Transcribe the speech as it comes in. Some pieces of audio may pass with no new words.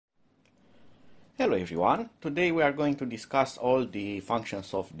Hello everyone, today we are going to discuss all the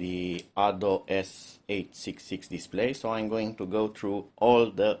functions of the ADO S866 display. So I'm going to go through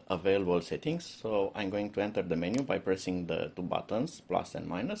all the available settings. So I'm going to enter the menu by pressing the two buttons, plus and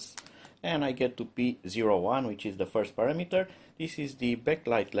minus, and I get to P01, which is the first parameter. This is the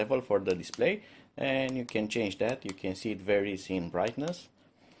backlight level for the display, and you can change that. You can see it varies in brightness.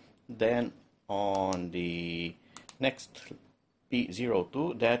 Then on the next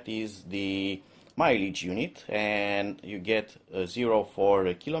P02, that is the mileage unit, and you get 0 for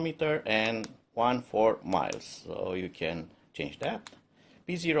a kilometer and 1 for miles, so you can change that.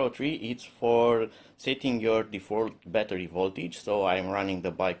 P03, it's for setting your default battery voltage, so I'm running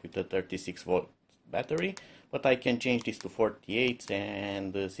the bike with a 36 volt battery, but I can change this to 48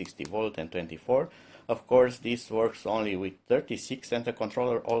 and 60 volt and 24. Of course, this works only with 36, and the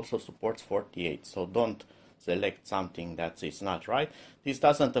controller also supports 48, so don't select something that is not right. This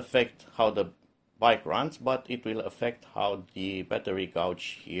doesn't affect how the bike runs, but it will affect how the battery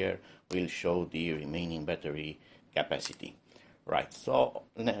gauge here will show the remaining battery capacity. Right, so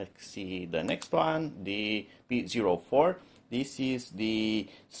let's see the next one, the P04. This is the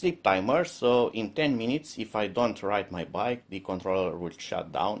sleep timer, so in 10 minutes, if I don't ride my bike, the controller will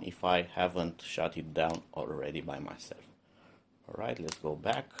shut down if I haven't shut it down already by myself. Alright, let's go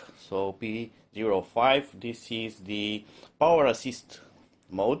back. So P05, this is the power assist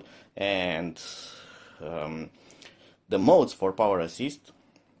mode, and the modes for power assist.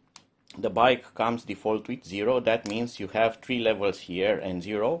 The bike comes default with 0, that means you have 3 levels here and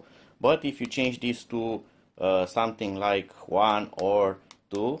 0, but if you change this to something like 1 or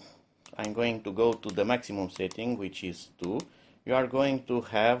 2, I'm going to go to the maximum setting, which is 2. You are going to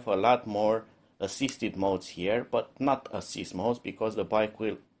have a lot more assisted modes here, but not assist modes, because the bike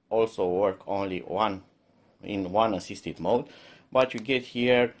will also work only in one assisted mode, but you get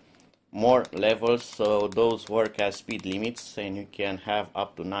here more levels, so those work as speed limits, and you can have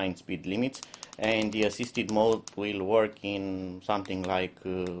up to 9 speed limits, and the assisted mode will work in something like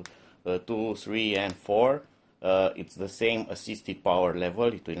 2, 3 and 4. It's the same assisted power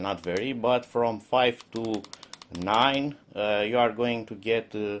level, it will not vary, but from 5 to 9 you are going to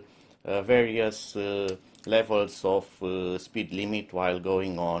get various levels of speed limit while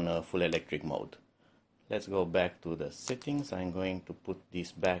going on full electric mode. Let's go back to the settings. I'm going to put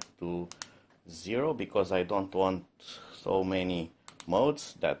this back to 0 because I don't want so many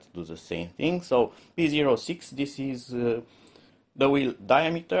modes that do the same thing. So P06, this is the wheel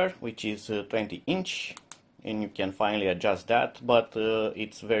diameter, which is 20 inch, and you can finally adjust that, but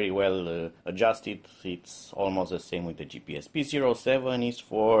it's very well adjusted. It's almost the same with the GPS. P07 is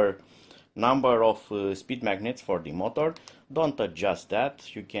for number of speed magnets for the motor. Don't adjust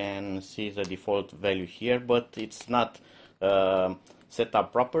that. You can see the default value here, but it's not set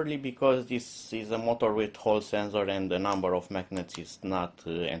up properly because this is a motor with Hall sensor and the number of magnets is not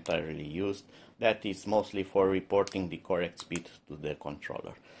entirely used. That is mostly for reporting the correct speed to the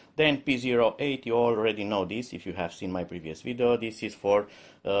controller. Then P08, you already know this if you have seen my previous video. This is for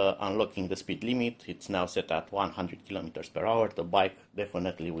unlocking the speed limit. It's now set at 100 kilometers per hour. The bike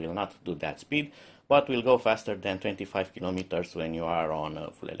definitely will not do that speed, but will go faster than 25 kilometers when you are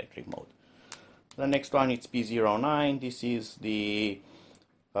on full electric mode. The next one is P09. This is the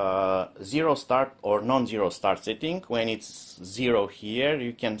zero start or non-zero start setting. When it's 0 here,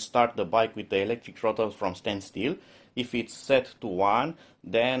 you can start the bike with the electric throttle from standstill. If it's set to 1,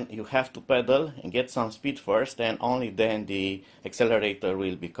 then you have to pedal and get some speed first, and only then the accelerator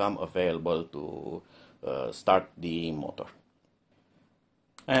will become available to start the motor.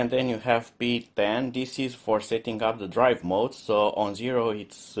 And then you have P10. This is for setting up the drive mode. So on 0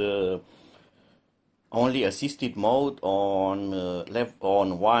 it's only assisted mode, on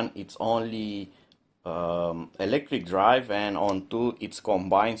 1 it's only electric drive, and on 2 it's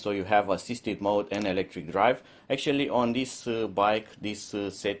combined, so you have assisted mode and electric drive. Actually on this bike this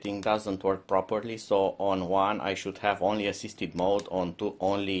setting doesn't work properly, so on 1 I should have only assisted mode, on 2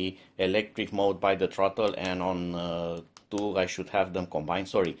 only electric mode by the throttle, and on 2 I should have them combined.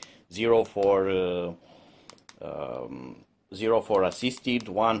 Sorry, 0 for 0 for assisted,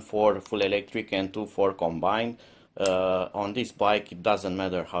 1 for full electric, and 2 for combined. On this bike it doesn't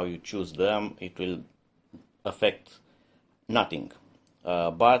matter how you choose them, it will affect nothing,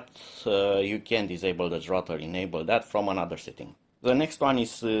 but you can disable the throttle, enable that from another setting. The next one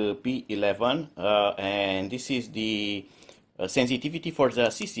is P11, and this is the sensitivity for the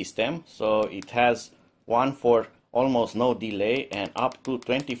assist system. So it has 1 for almost no delay and up to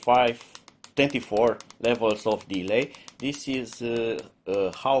 24 levels of delay. This is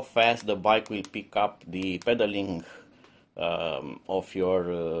how fast the bike will pick up the pedaling of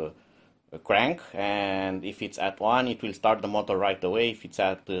your crank, and if it's at 1 it will start the motor right away. If it's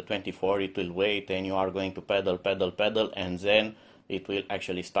at 24 it will wait, and you are going to pedal, and then it will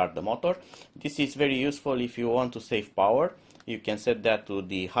actually start the motor. This is very useful if you want to save power. You can set that to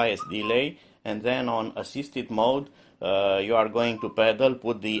the highest delay, and then on assisted mode you are going to pedal,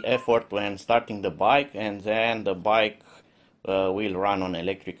 put the effort when starting the bike, and then the bike will run on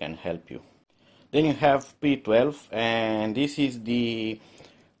electric and help you. Then you have P12, and this is the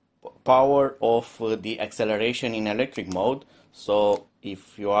power of the acceleration in electric mode. So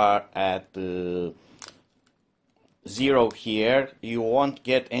if you are at 0 here, you won't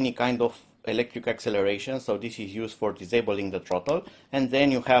get any kind of electric acceleration, so this is used for disabling the throttle. And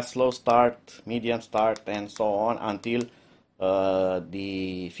then you have slow start, medium start, and so on until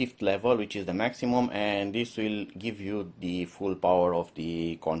the 5th level, which is the maximum, and this will give you the full power of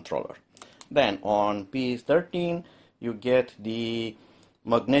the controller. Then on P13 you get the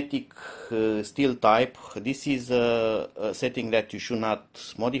magnetic steel type. This is a setting that you should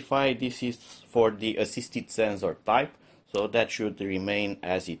not modify. This is for the assisted sensor type, so that should remain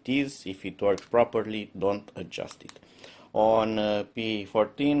as it is. If it works properly, don't adjust it. On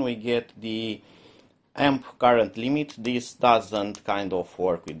P14 we get the amp current limit. This doesn't kind of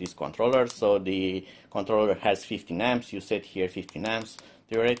work with this controller, so the controller has 15 amps. You set here 15 amps.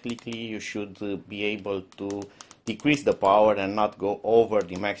 Theoretically you should be able to decrease the power and not go over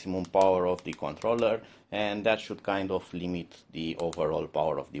the maximum power of the controller, and that should kind of limit the overall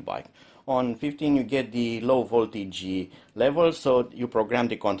power of the bike. On 15 you get the low voltage level, so you program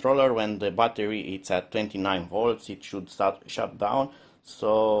the controller when the battery is at 29 volts, it should shut down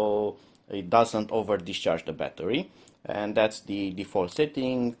so it doesn't over discharge the battery, and that's the default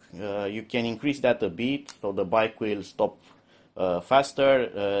setting. You can increase that a bit so the bike will stop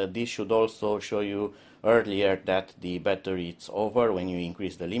faster. This should also show you earlier that the battery is over when you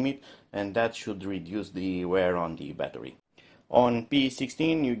increase the limit, and that should reduce the wear on the battery. On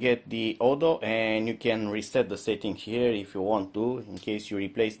P16 you get the ADO, and you can reset the setting here if you want to, in case you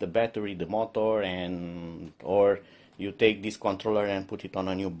replace the battery, the motor, and or you take this controller and put it on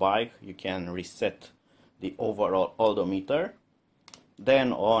a new bike, you can reset the overall odometer.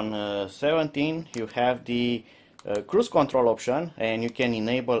 Then on 17 you have the cruise control option, and you can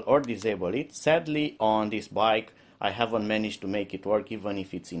enable or disable it. Sadly on this bike I haven't managed to make it work. Even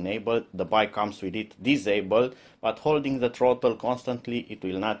if it's enabled, the bike comes with it disabled, but holding the throttle constantly it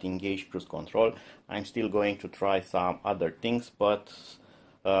will not engage cruise control. I'm still going to try some other things, but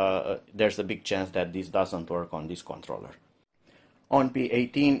there's a big chance that this doesn't work on this controller. On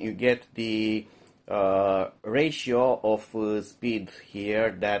P18 you get the ratio of speed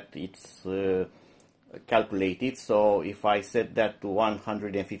here that it's calculated. So if I set that to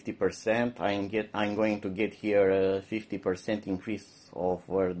 150%, I'm going to get here a 50% increase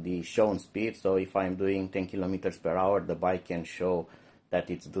over the shown speed. So if I'm doing 10 kilometers per hour, the bike can show that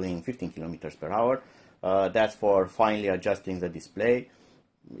it's doing 15 kilometers per hour. That's for finally adjusting the display.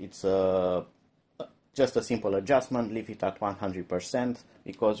 It's just a simple adjustment. Leave it at 100%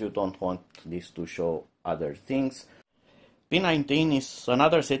 because you don't want this to show other things. P19 is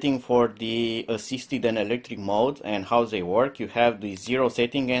another setting for the assisted and electric mode, and how they work. You have the 0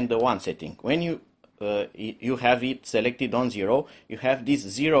 setting and the 1 setting. When you have it selected on 0, you have this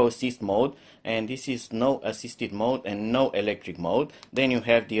 0 assist mode, and this is no assisted mode and no electric mode. Then you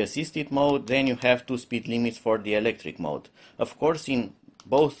have the assisted mode, then you have 2 speed limits for the electric mode. Of course, in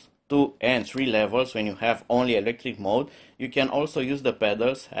both 2 and 3 levels, when you have only electric mode, you can also use the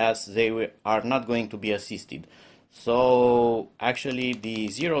pedals, as they are not going to be assisted. So actually the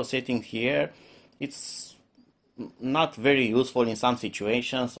 0 setting here, it's not very useful in some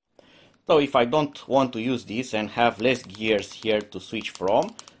situations. So if I don't want to use this and have less gears here to switch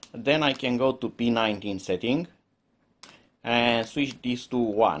from, then I can go to P19 setting and switch this to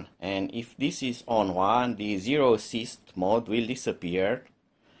 1. And if this is on 1, the 0 assist mode will disappear,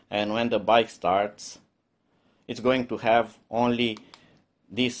 and when the bike starts it's going to have only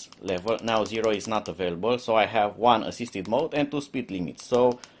this level. Now 0 is not available, so I have 1 assisted mode and 2 speed limits,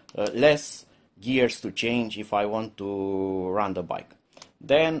 so less gears to change if I want to run the bike.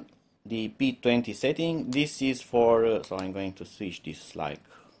 Then the P20 setting, this is for so I'm going to switch this like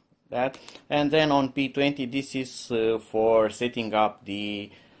that, and then on P20 this is for setting up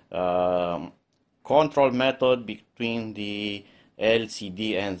the control method between the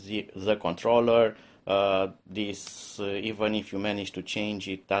LCD and the controller. This even if you manage to change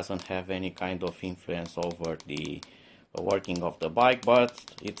it, doesn't have any kind of influence over the working of the bike, but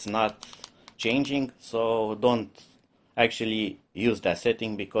it's not changing, so don't actually use that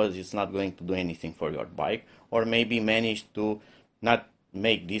setting because it's not going to do anything for your bike. Or maybe manage to not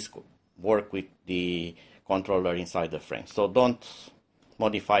make this work with the controller inside the frame. So don't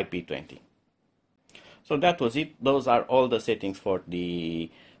modify P20. So that was it. Those are all the settings for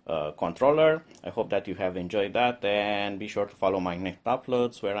the controller. I hope that you have enjoyed that, and be sure to follow my next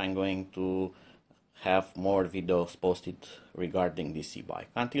uploads where I'm going to have more videos posted regarding this e-bike.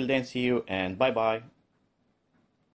 Until then, see you and bye bye.